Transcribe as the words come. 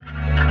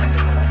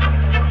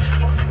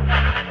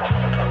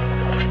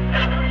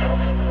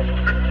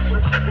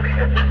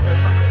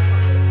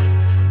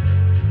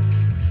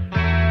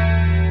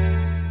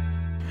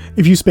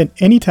If you spent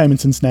any time in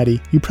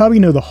Cincinnati, you probably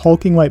know the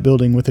hulking white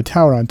building with a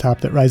tower on top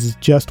that rises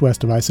just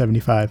west of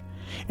I-75.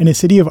 In a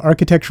city of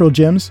architectural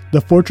gems, the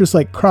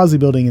fortress-like Crosley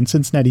building in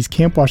Cincinnati's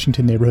Camp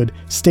Washington neighborhood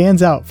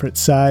stands out for its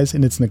size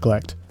and its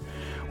neglect.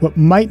 What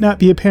might not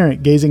be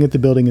apparent gazing at the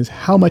building is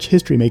how much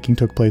history-making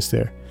took place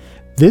there.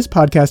 This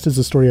podcast is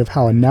the story of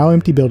how a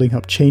now-empty building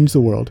helped change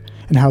the world,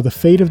 and how the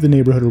fate of the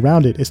neighborhood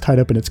around it is tied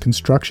up in its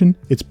construction,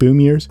 its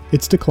boom years,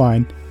 its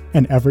decline,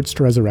 and efforts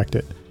to resurrect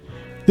it.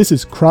 This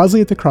is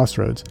Crosley at the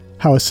Crossroads,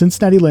 how a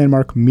Cincinnati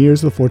landmark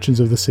mirrors the fortunes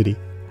of the city.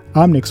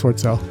 I'm Nick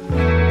Swartzel.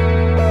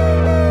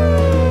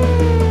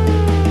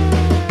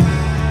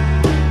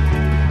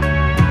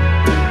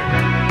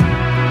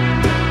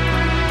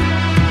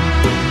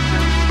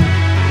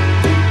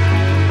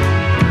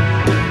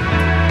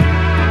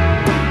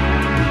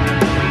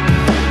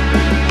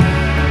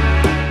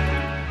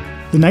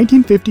 The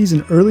 1950s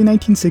and early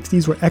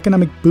 1960s were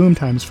economic boom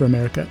times for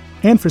America,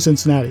 and for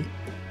Cincinnati.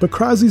 But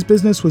Crosley's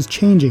business was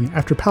changing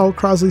after Powell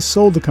Crosley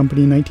sold the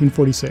company in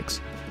 1946.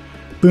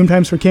 Boom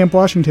times for Camp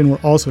Washington were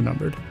also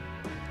numbered.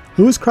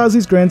 Louis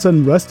Crosley's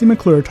grandson Rusty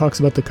McClure talks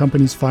about the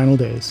company's final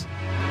days.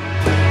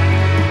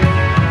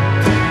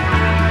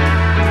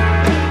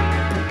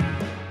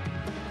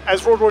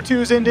 As World War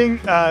II is ending,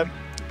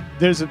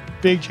 there's a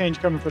big change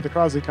coming for the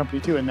Crosley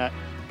company too, in that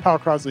Powell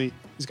Crosley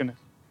is going to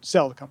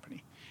sell the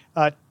company.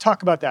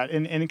 Talk about that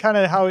and kind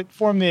of how it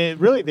formed the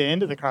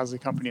end of the Crosley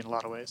company in a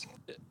lot of ways.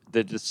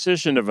 The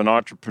decision of an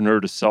entrepreneur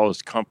to sell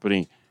his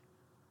company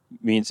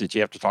means that you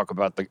have to talk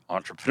about the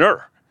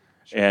entrepreneur.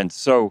 Sure. And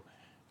so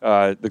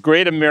the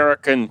great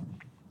American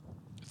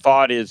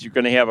thought is you're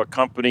going to have a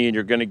company and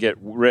you're going to get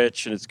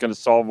rich and it's going to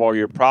solve all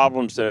your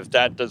problems. And if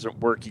that doesn't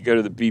work, you go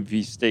to the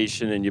BP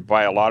station and you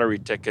buy a lottery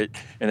ticket.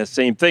 And the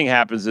same thing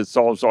happens. It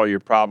solves all your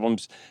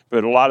problems.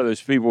 But a lot of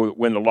those people that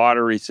win the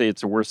lottery say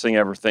it's the worst thing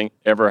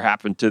ever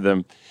happened to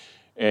them.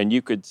 And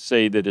you could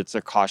say that it's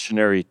a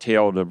cautionary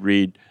tale to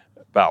read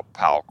about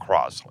Powell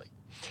Crosley.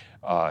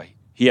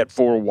 He had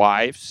 4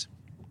 wives.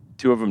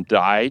 2 of them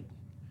died,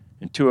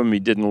 and 2 of them he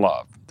didn't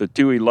love. The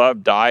 2 he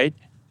loved died.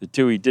 The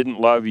 2 he didn't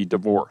love, he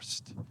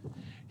divorced.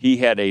 He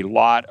had a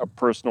lot of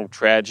personal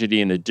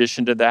tragedy in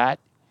addition to that.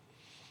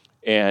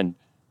 And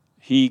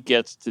he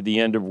gets to the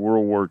end of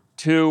World War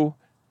II.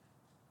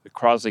 The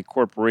Crosley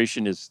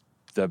Corporation is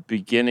the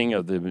beginning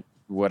of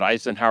what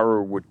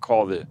Eisenhower would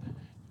call the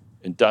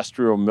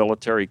industrial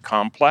military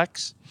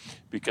complex,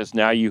 because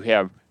now you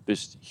have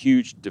this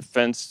huge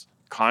defense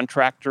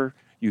contractor,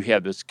 you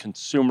have this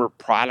consumer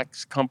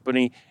products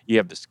company, you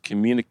have this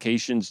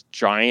communications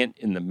giant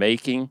in the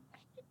making,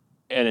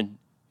 and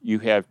you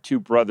have 2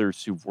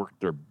 brothers who've worked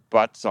their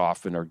butts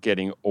off and are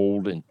getting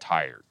old and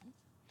tired.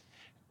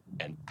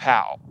 And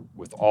Powell,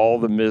 with all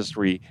the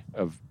misery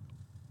of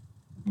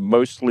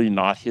mostly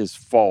not his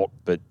fault,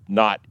 but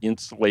not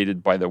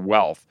insulated by the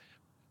wealth,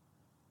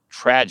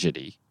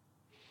 tragedy,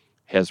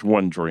 has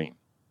one dream.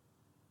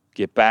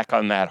 Get back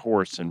on that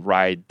horse and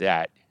ride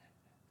that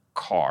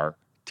car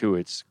to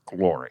its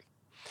glory.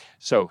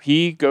 So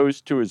he goes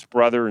to his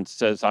brother and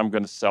says, I'm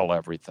going to sell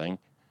everything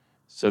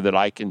so that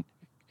I can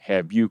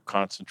have you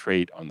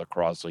concentrate on the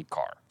Crosley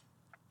car.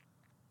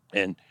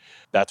 And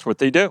that's what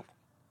they do.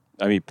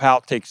 I mean,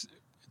 Powell takes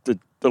the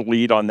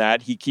lead on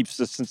that. He keeps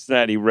the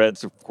Cincinnati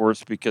Reds, of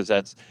course, because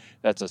that's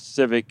a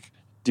civic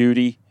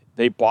duty.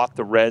 They bought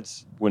the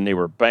Reds when they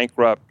were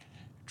bankrupt,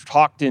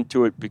 talked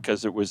into it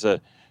because it was a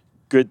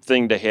good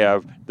thing to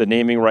have the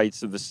naming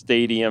rights of the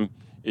stadium.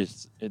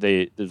 There's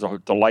a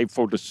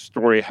delightful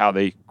story how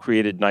they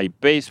created night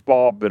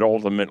baseball, but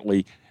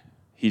ultimately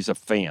he's a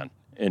fan,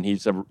 and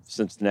he's a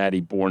Cincinnati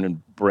born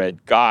and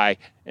bred guy,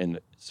 and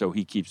so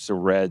he keeps the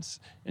Reds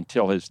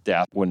until his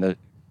death, when the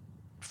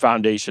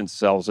foundation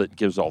sells it,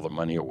 gives all the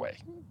money away.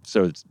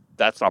 So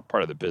that's not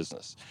part of the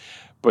business.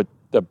 But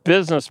the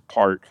business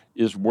part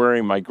is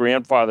wearing my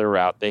grandfather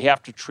out. They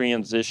have to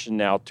transition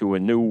now to a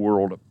new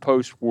world, a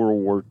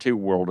post-World War II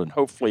world, and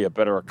hopefully a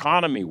better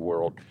economy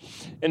world.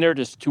 And they're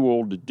just too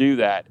old to do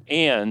that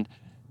and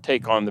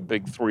take on the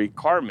big 3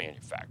 car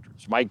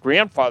manufacturers. My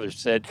grandfather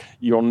said,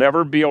 you'll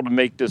never be able to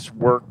make this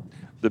work.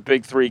 The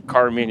big 3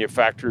 car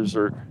manufacturers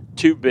are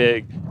too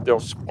big. They'll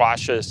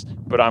squash us,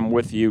 but I'm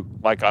with you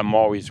like I'm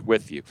always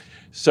with you.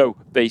 So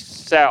they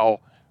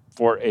sell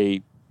for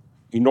a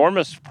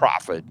enormous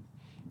profit.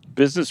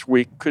 Business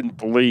Week couldn't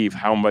believe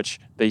how much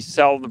they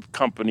sell the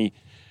company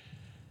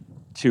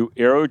to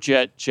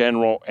Aerojet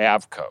General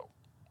Avco,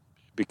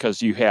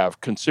 because you have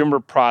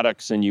consumer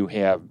products and you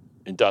have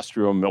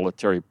industrial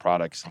military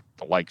products,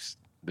 the likes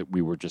that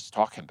we were just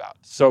talking about.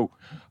 So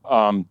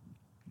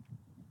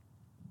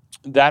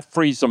that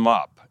frees them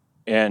up.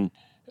 And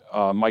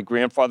my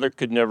grandfather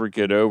could never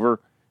get over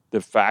the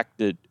fact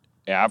that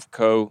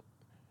Avco,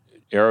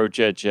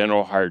 Aerojet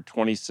General, hired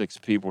 26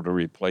 people to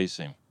replace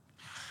him.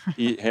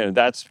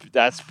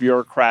 That's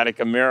bureaucratic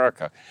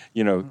America.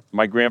 You know,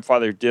 my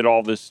grandfather did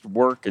all this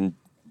work and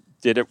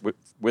did it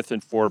with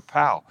and for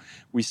Powell.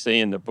 We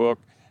say in the book,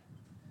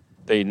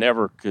 they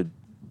never could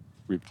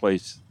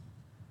replace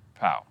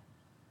Powell.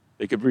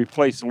 They could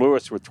replace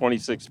Lewis with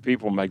 26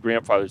 people. My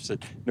grandfather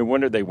said, no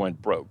wonder they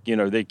went broke.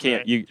 They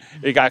can't. Right.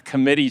 They got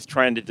committees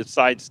trying to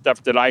decide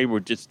stuff that I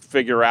would just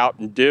figure out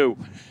and do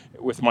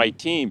with my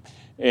team.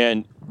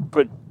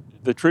 But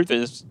the truth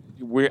is,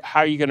 how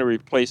are you going to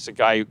replace a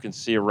guy who can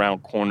see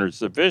around corners,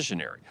 the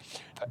visionary?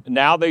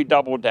 Now they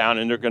double down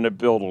and they're going to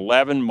build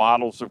 11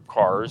 models of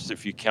cars.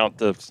 If you count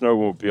the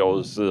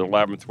snowmobile as the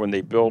 11th, when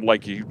they build,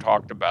 like you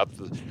talked about,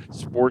 the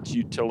sports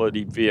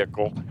utility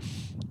vehicle.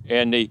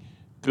 And they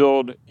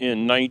build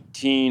in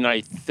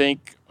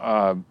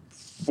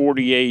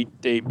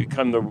 1948, they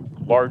become the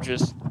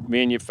largest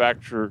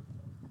manufacturer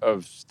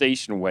of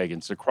station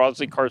wagons. The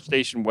Crosley car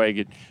station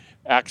wagon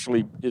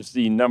actually is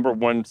the number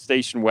one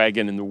station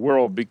wagon in the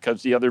world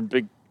because the other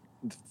big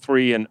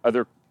three and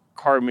other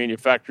car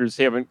manufacturers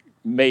haven't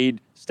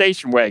made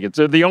station wagons.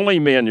 They're the only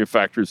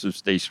manufacturers of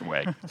station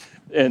wagons.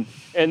 and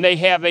they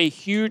have a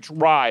huge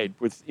ride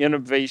with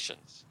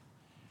innovations.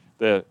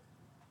 The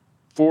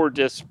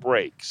 4-disc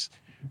brakes,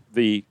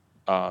 the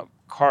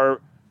copper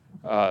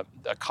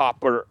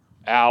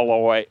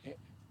alloy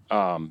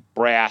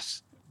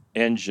brass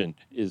engine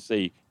is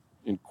a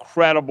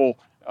incredible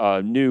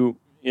new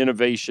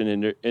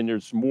innovation, and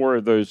there's more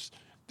of those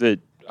that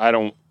I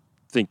don't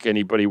think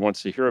anybody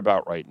wants to hear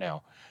about right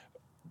now.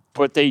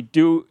 But they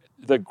do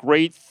the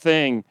great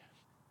thing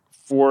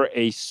for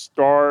a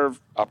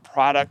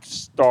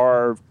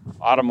product-starved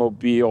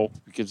automobile,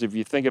 because if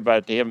you think about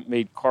it, they haven't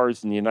made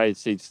cars in the United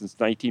States since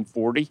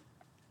 1940.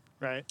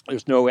 Right.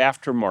 There's no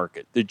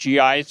aftermarket. The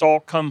GIs all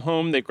come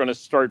home. They're going to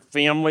start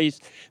families.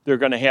 They're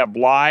going to have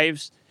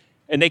lives.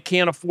 And they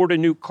can't afford a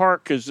new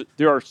car because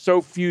there are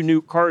so few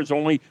new cars.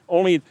 Only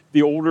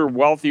the older,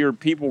 wealthier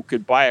people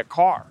could buy a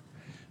car.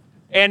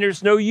 And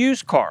there's no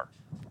used car.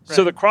 Right.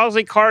 So the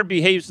Crosley car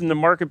behaves in the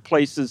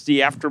marketplace as the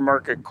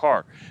aftermarket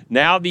car.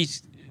 Now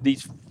these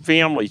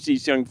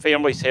young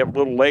families have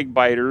little leg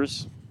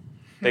biters.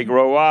 They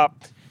grow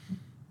up.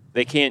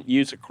 They can't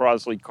use a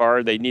Crosley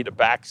car. They need a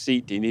back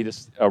seat. They need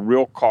a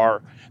real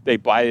car. They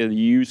buy a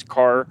used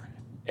car,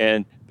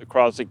 and the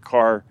Crosley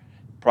car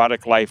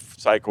product life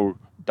cycle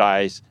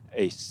dies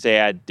a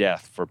sad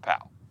death for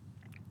Powell.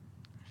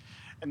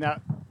 And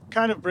that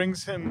kind of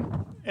brings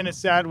him, in a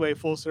sad way,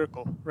 full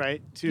circle,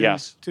 right? To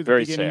the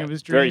very beginning sad. of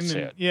his dream.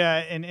 Very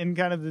sad. And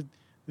kind of the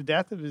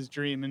death of his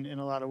dream in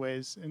a lot of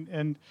ways.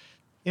 And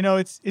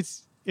it's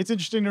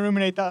interesting to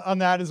ruminate on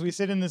that as we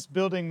sit in this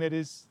building that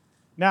is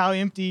now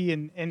empty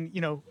and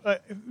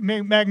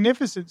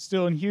magnificent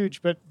still and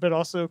huge, but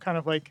also kind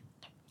of like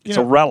it's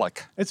a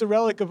relic. It's a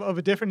relic of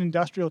a different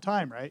industrial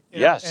time, right?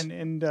 Yes.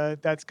 And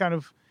that's kind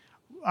of.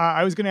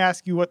 I was going to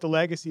ask you what the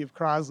legacy of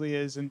Crosley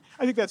is, and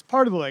I think that's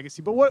part of the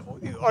legacy. But what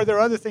are there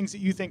other things that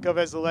you think of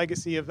as the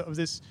legacy of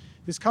this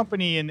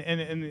company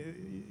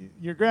and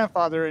your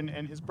grandfather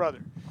and his brother?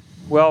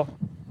 Well,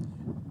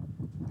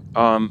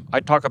 I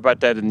talk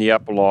about that in the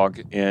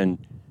epilogue, and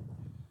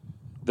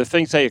the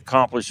things they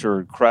accomplished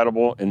are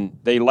incredible, and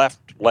they left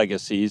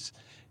legacies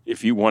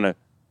if you want to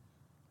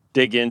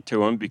dig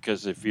into them,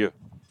 because if you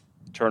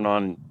turn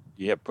on,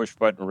 you have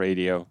push-button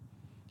radio,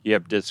 you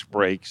have disc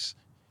brakes,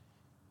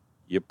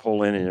 you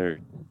pull in and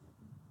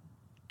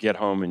get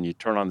home and you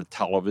turn on the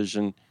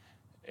television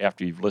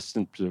after you've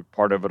listened to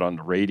part of it on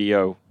the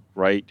radio,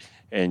 right?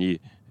 And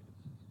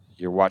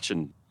you're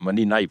watching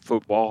Monday Night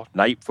Football.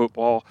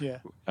 Yeah.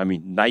 I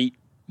mean, night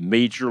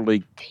major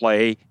league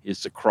play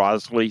is the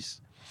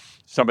Crosleys.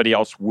 Somebody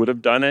else would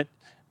have done it,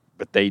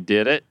 but they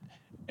did it.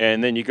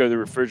 And then you go to the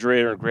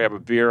refrigerator and grab a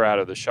beer out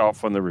of the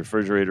shelf on the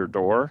refrigerator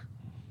door.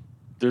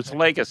 There's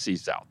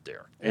legacies out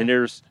there. And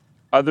there's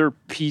other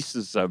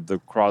pieces of the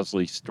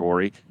Crosley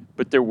story,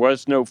 but there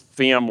was no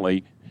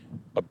family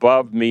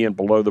above me and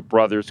below the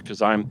brothers,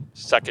 because I'm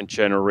second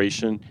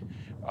generation.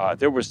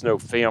 There was no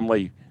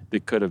family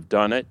that could have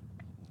done it.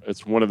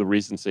 It's one of the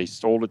reasons they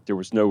sold it. There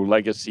was no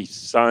legacy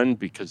son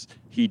because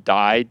he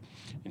died,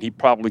 and he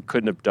probably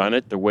couldn't have done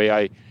it the way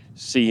I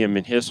see him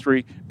in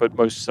history, but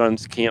most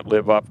sons can't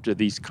live up to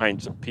these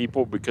kinds of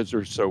people because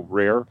they're so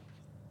rare.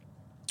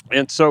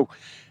 And so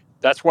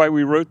that's why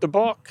we wrote the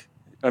book.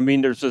 I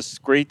mean, there's this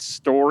great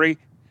story,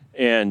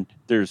 and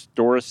there's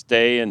Doris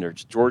Day, and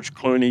there's George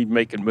Clooney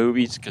making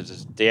movies because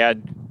his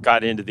dad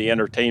got into the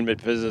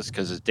entertainment business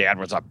because his dad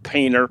was a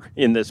painter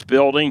in this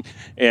building,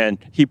 and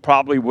he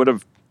probably would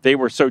have, they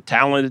were so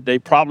talented, they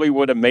probably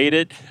would have made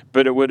it,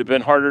 but it would have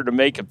been harder to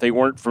make if they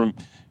weren't from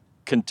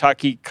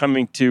Kentucky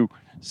coming to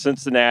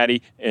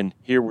Cincinnati, and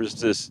here was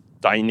this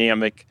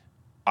dynamic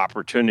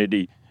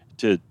opportunity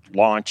to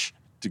launch,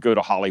 to go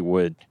to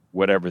Hollywood,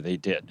 whatever they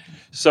did.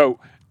 So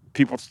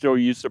people still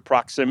use the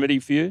proximity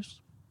fuse.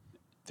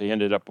 They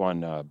ended up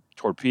on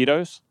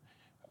torpedoes.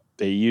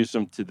 They use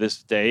them to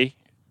this day.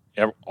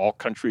 All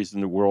countries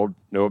in the world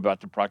know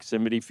about the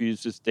proximity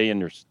fuse this day,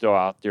 and they're still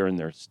out there, and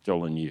they're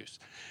still in use.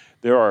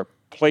 There are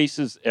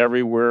places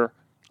everywhere.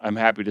 I'm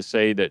happy to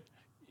say that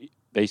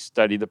they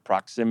study the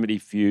proximity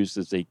fuse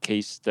as a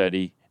case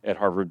study at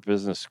Harvard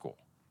Business School.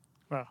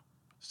 Wow.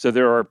 So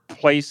there are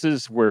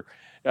places where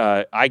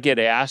I get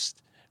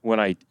asked when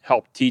I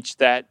help teach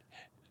that,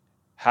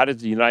 how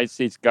did the United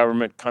States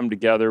government come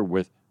together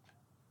with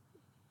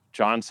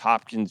Johns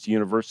Hopkins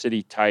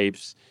University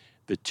types,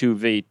 the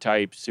Tuve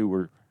types who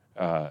were,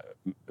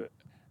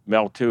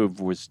 Mel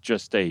Tuve was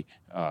just a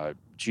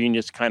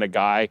genius kind of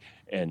guy,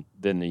 and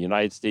then the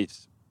United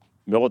States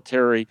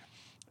military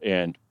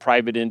and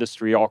private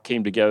industry all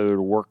came together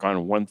to work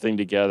on one thing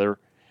together.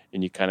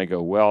 And you kind of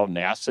go, well,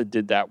 NASA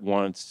did that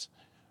once.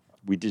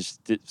 We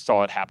just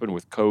saw it happen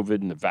with COVID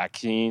and the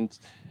vaccines.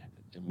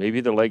 And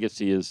maybe the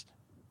legacy is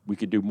we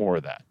could do more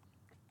of that.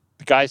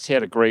 The guys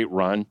had a great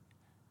run.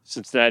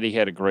 Cincinnati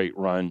had a great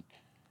run.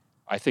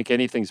 I think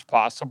anything's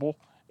possible.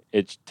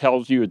 It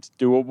tells you it's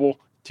doable.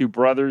 Two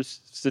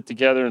brothers sit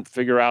together and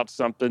figure out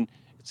something.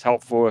 It's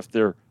helpful if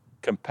they're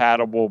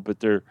compatible,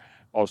 but they're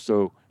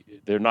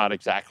not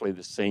exactly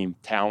the same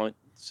talent,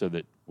 so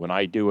that when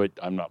I do it,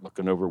 I'm not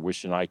looking over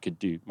wishing I could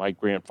do. My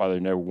grandfather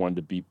never wanted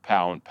to be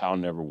Powell, and Powell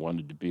never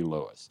wanted to be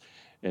Lewis.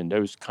 And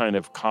those kind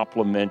of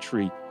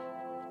complementary,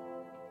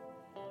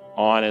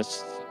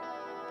 honest,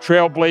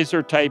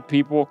 trailblazer type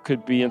people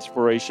could be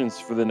inspirations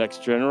for the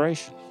next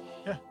generation.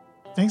 Yeah.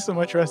 Thanks so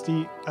much,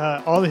 Rusty.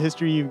 All the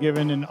history you've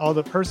given and all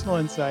the personal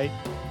insight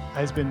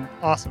has been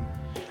awesome.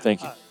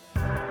 Thank you.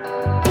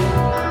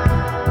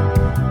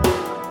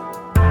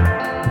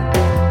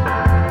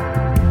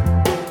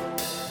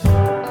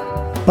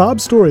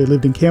 Bob Story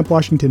lived in Camp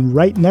Washington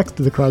right next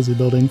to the Crosley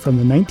building from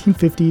the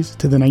 1950s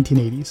to the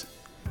 1980s.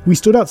 We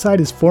stood outside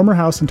his former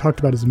house and talked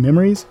about his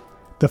memories,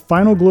 the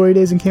final glory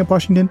days in Camp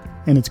Washington,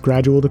 and its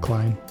gradual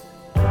decline.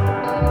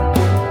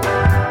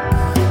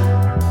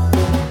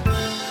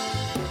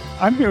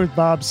 I'm here with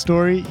Bob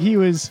Story. He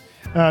was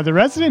the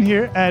resident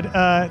here at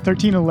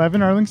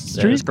 1311 Arlington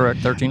Street. That is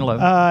correct,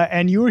 1311.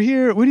 And you were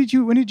here. When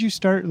did you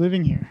start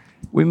living here?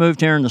 We moved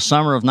here in the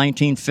summer of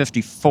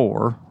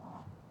 1954.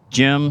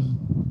 Jim,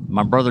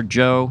 my brother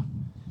Joe,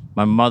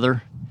 my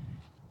mother,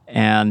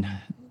 and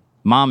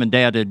Mom and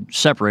Dad had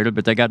separated,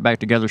 but they got back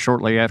together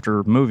shortly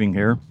after moving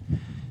here.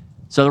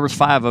 So there was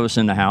 5 of us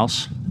in the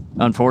house.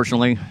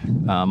 Unfortunately,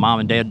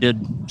 Mom and Dad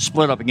did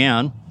split up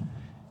again,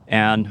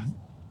 and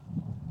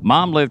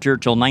Mom lived here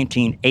till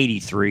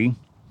 1983.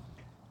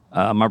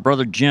 My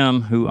brother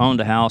Jim, who owned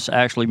the house,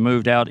 actually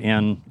moved out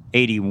in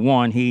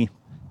 81. He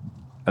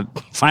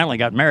finally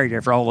got married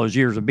after all those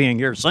years of being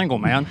here, single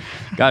man,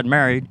 got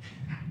married,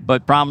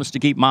 but promised to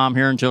keep Mom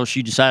here until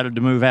she decided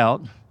to move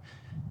out.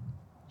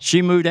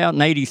 She moved out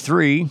in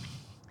 83,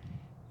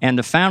 and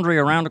the foundry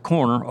around the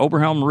corner,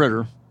 Oberhelm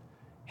Ritter,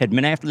 had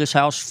been after this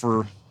house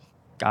for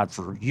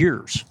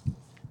years.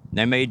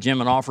 They made Jim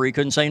an offer he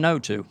couldn't say no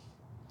to.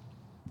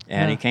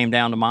 And he came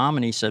down to Mom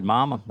and he said,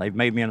 Mom, they've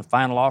made me a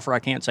final offer I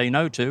can't say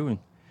no to. And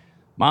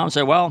Mom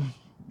said, well,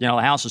 the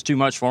house is too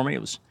much for me.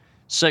 It was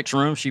 6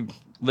 rooms. She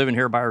living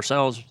here by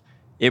herself.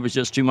 It was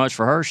just too much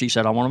for her. She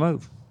said, I want to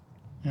move.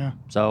 Yeah.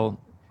 So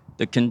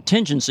the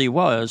contingency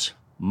was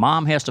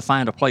Mom has to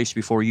find a place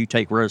before you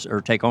take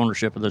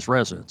ownership of this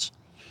residence.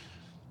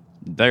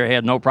 They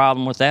had no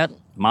problem with that.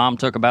 Mom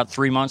took about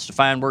 3 months to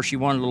find where she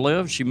wanted to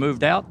live. She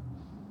moved out.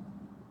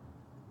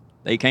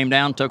 They came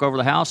down, took over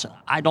the house.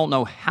 I don't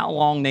know how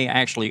long they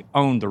actually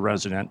owned the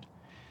resident,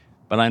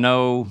 but I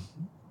know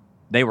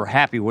they were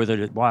happy with it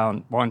at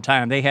one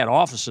time. They had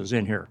offices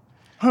in here.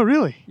 Oh,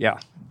 really? Yeah.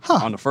 Huh.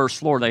 On the first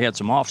floor, they had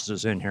some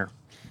offices in here.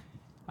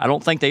 I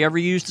don't think they ever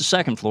used the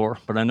second floor,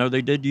 but I know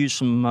they did use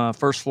some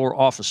first floor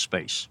office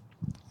space.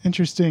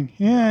 Interesting.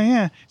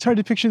 Yeah. It's hard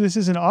to picture this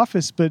as an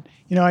office, but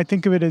I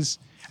think of it as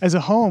a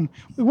home.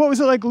 What was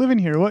it like living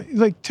here?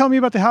 Tell me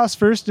about the house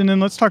first, and then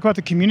let's talk about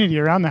the community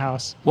around the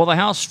house. Well, the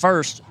house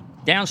first,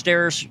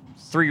 downstairs,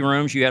 3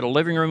 rooms. You had a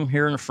living room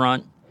here in the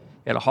front,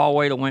 you had a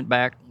hallway that went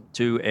back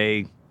to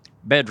a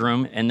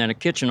bedroom, and then a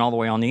kitchen all the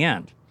way on the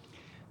end.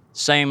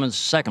 Same as the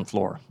second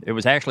floor. It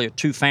was actually a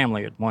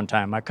 2-family at one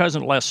time. My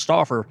cousin Les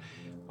Stauffer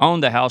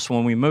owned the house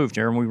when we moved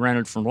here, and we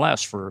rented from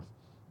Les for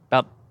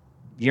about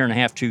a year and a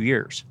half, 2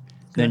 years.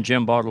 Okay. Then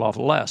Jim bought it off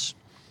of Les.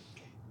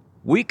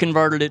 We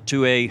converted it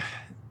to a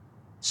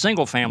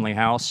single-family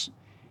house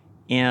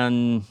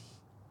in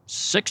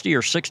 60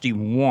 or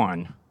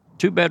 61.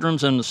 2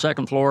 bedrooms on the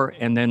second floor,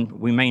 and then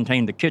we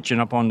maintained the kitchen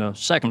up on the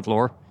second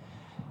floor.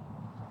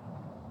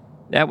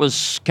 That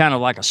was kind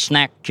of like a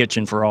snack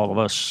kitchen for all of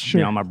us.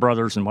 Sure. My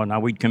brothers and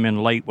whatnot. We'd come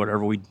in late,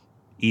 whatever, we'd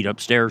eat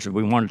upstairs if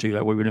we wanted to.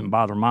 That way we didn't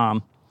bother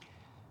Mom.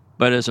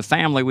 But as a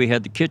family, we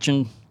had the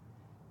kitchen,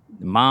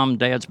 Mom,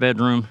 Dad's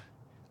bedroom,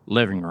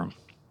 living room.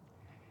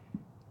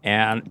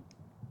 And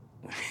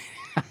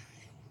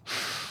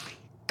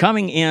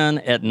coming in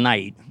at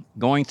night,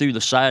 going through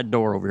the side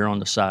door over here on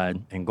the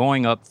side, and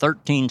going up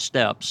 13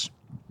 steps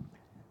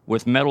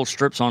with metal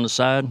strips on the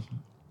side,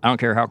 I don't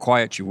care how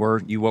quiet you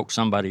were, you woke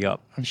somebody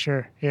up. I'm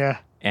sure, yeah.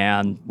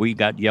 And we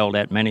got yelled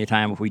at many a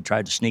time if we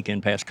tried to sneak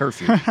in past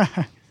curfew.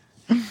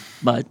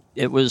 But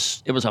it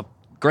was a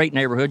great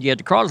neighborhood. You had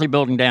the Crosley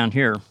building down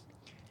here,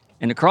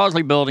 and the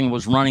Crosley building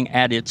was running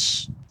at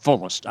its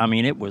fullest. I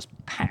mean, it was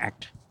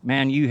packed.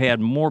 Man, you had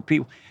more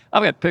people.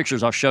 I've got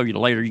pictures I'll show you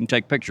later. You can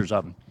take pictures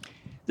of them.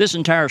 This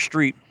entire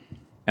street,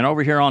 and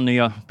over here on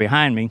the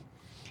behind me,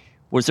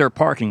 was their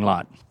parking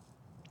lot.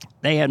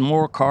 They had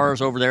more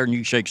cars over there than you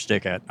could shake a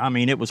stick at. I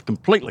mean, it was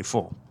completely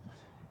full.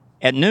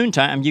 At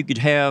noontime, you could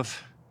have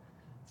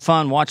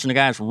fun watching the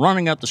guys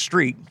running up the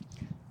street,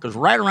 because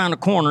right around the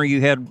corner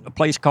you had a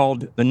place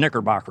called the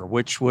Knickerbocker,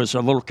 which was a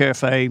little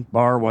cafe,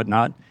 bar,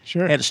 whatnot.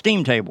 Sure. Had a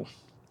steam table.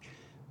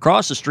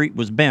 Across the street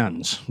was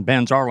Ben's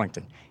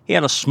Arlington. He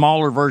had a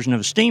smaller version of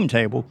a steam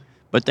table,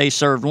 but they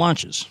served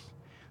lunches.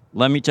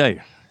 Let me tell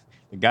you,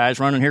 the guys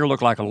running here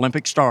looked like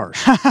Olympic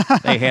stars.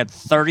 They had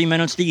 30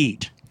 minutes to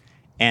eat,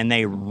 and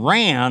they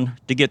ran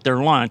to get their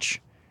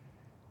lunch,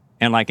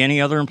 and like any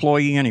other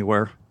employee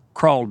anywhere,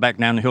 crawled back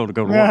down the hill to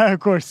go to work. Yeah, of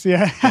course,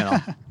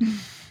 yeah.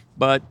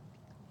 But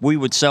we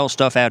would sell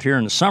stuff out here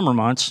in the summer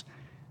months.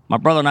 My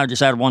brother and I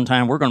decided one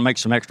time we're going to make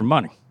some extra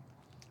money.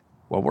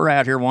 Well, we're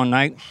out here one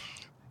night,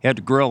 had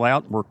the grill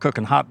out, we're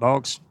cooking hot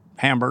dogs,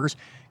 hamburgers.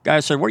 Guy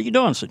said, "What are you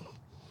doing?" I said,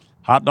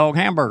 "Hot dog,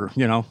 hamburger,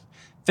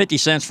 50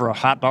 cents for a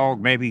hot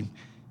dog, maybe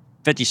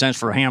 50 cents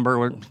for a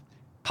hamburger.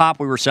 Pop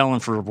we were selling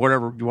for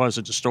whatever it was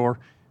at the store.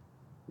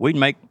 We'd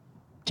make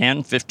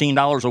 $10,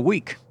 $15 a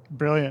week."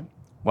 Brilliant.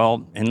 Well,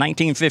 in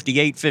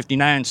 1958,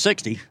 59,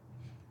 60,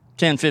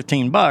 10,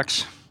 15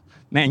 bucks,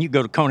 man, you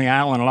go to Coney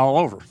Island and all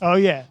over. Oh,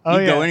 yeah.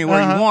 You'd go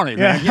anywhere you wanted,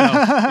 man.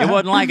 It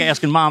wasn't like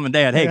asking mom and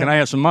dad, "Hey, can I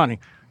have some money?"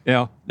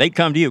 They'd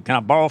come to you. "Can I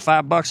borrow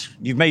 $5?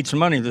 You've made some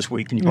money this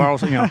week. Can you borrow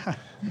some?"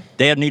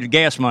 Dad needed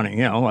gas money.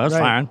 Well, that's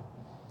fine.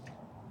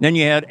 Then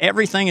you had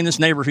everything in this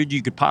neighborhood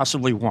you could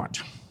possibly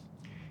want,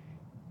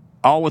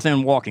 all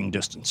within walking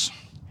distance.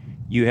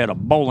 You had a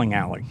bowling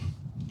alley.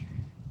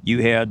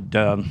 You had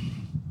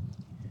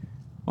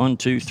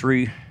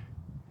three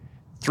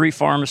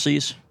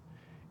pharmacies.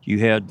 You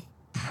had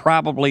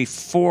probably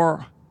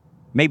 4,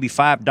 maybe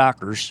 5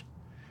 doctors.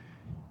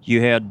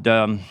 You had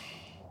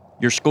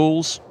your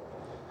schools.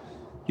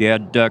 You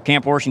had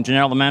Camp Washington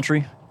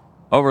Elementary.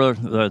 Over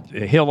the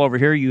hill over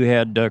here, you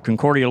had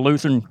Concordia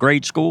Lutheran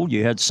Grade School.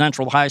 You had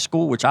Central High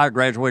School, which I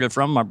graduated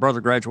from. My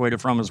brother graduated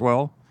from as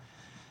well.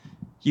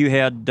 You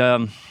had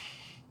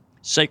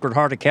Sacred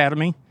Heart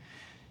Academy.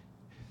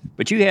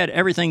 But you had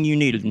everything you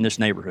needed in this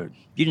neighborhood.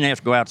 You didn't have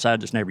to go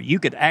outside this neighborhood. You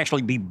could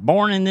actually be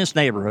born in this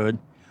neighborhood,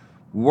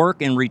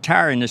 work and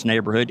retire in this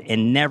neighborhood,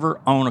 and never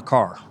own a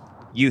car.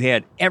 You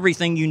had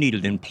everything you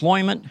needed.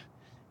 Employment.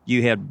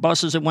 You had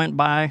buses that went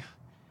by.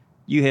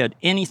 You had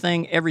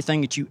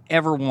everything that you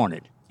ever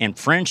wanted. And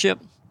friendship,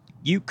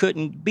 you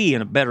couldn't be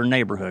in a better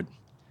neighborhood.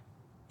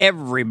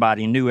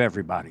 Everybody knew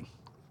everybody.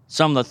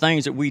 Some of the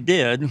things that we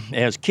did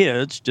as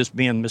kids, just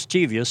being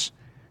mischievous,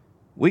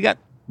 we got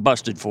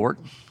busted for it.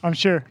 I'm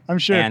sure.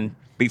 And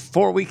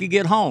before we could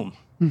get home,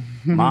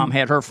 Mom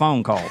had her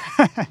phone call.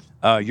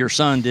 "Your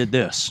son did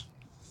this."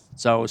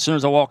 So as soon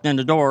as I walked in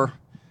the door,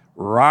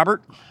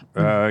 "Robert,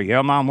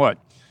 yeah, Mom, what?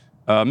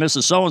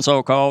 Mrs.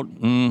 So-and-so called.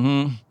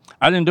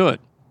 I didn't do it."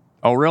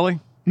 "Oh, really?"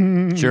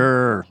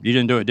 "Sure. You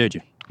didn't do it, did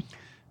you?"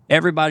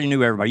 Everybody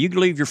knew everybody. You could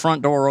leave your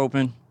front door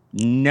open,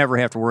 never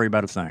have to worry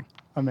about a thing.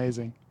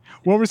 Amazing.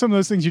 What were some of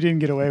those things you didn't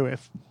get away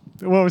with?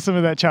 What was some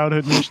of that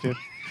childhood initiative?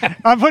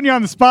 I'm putting you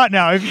on the spot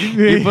now.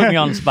 You put me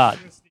on the spot.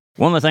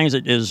 One of the things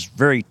that is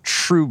very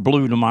true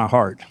blue to my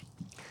heart,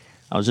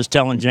 I was just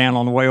telling Jan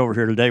on the way over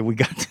here today, we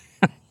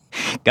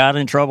got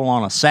in trouble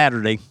on a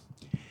Saturday.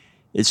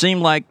 It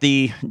seemed like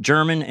the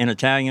German and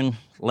Italian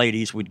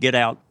ladies would get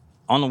out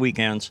on the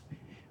weekends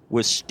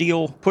with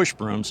steel push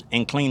brooms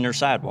and clean their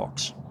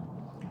sidewalks.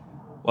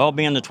 Well,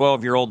 being the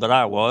 12-year-old that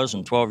I was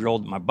and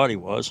 12-year-old that my buddy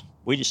was,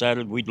 we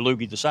decided we'd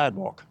loogie the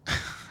sidewalk.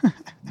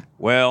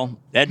 Well,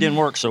 that didn't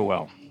work so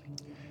well.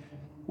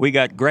 We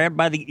got grabbed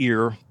by the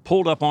ear,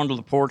 pulled up onto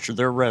the porch of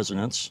their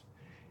residence,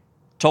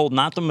 told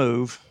not to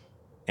move,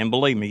 and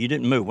believe me, you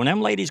didn't move. When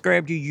them ladies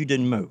grabbed you, you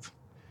didn't move.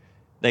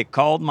 They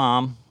called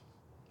Mom,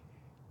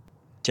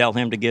 tell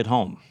him to get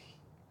home.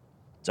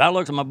 So I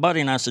looked at my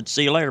buddy and I said,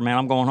 "See you later, man,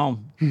 I'm going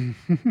home."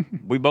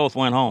 We both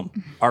went home.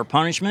 Our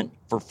punishment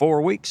for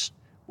 4 weeks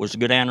was to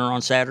go down there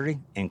on Saturday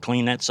and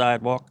clean that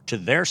sidewalk to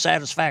their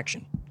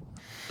satisfaction.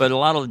 But a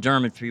lot of the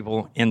German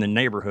people in the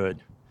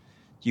neighborhood,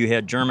 you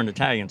had German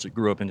Italians that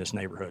grew up in this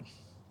neighborhood.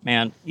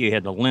 Man, you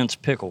had the Linz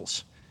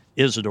pickles,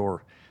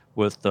 Isidore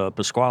with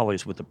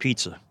Pasquale's with the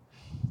pizza.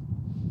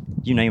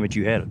 You name it,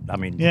 you had it. I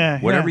mean,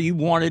 whatever you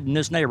wanted in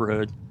this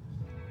neighborhood,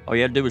 all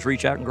you had to do was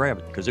reach out and grab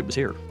it because it was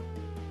here.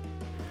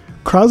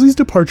 Crosley's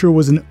departure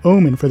was an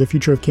omen for the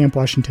future of Camp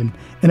Washington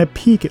and a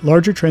peek at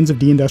larger trends of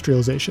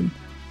deindustrialization.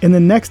 In the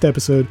next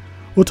episode,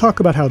 we'll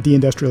talk about how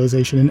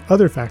deindustrialization and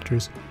other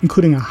factors,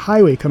 including a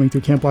highway coming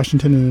through Camp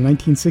Washington in the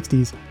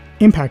 1960s,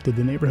 impacted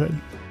the neighborhood.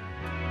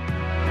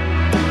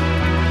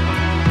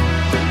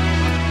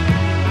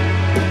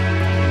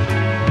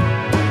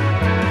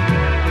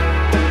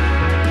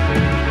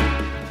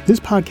 This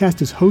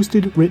podcast is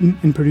hosted, written,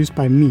 and produced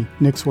by me,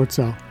 Nick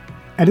Swartzell.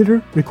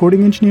 Editor,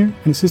 recording engineer,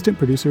 and assistant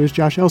producer is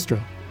Josh Elstro.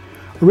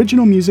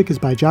 Original music is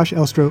by Josh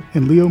Elstro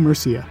and Leo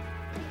Murcia.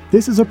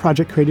 This is a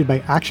project created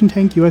by Action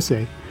Tank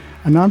USA,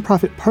 a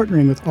nonprofit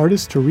partnering with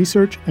artists to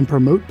research and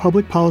promote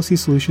public policy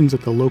solutions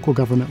at the local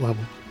government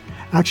level.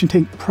 Action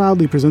Tank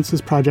proudly presents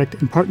this project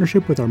in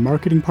partnership with our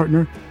marketing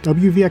partner,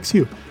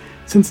 WVXU.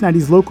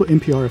 Cincinnati's local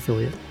NPR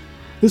affiliate.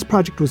 This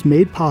project was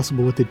made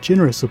possible with the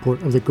generous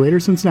support of the Greater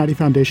Cincinnati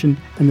Foundation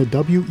and the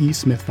W.E.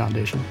 Smith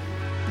Foundation.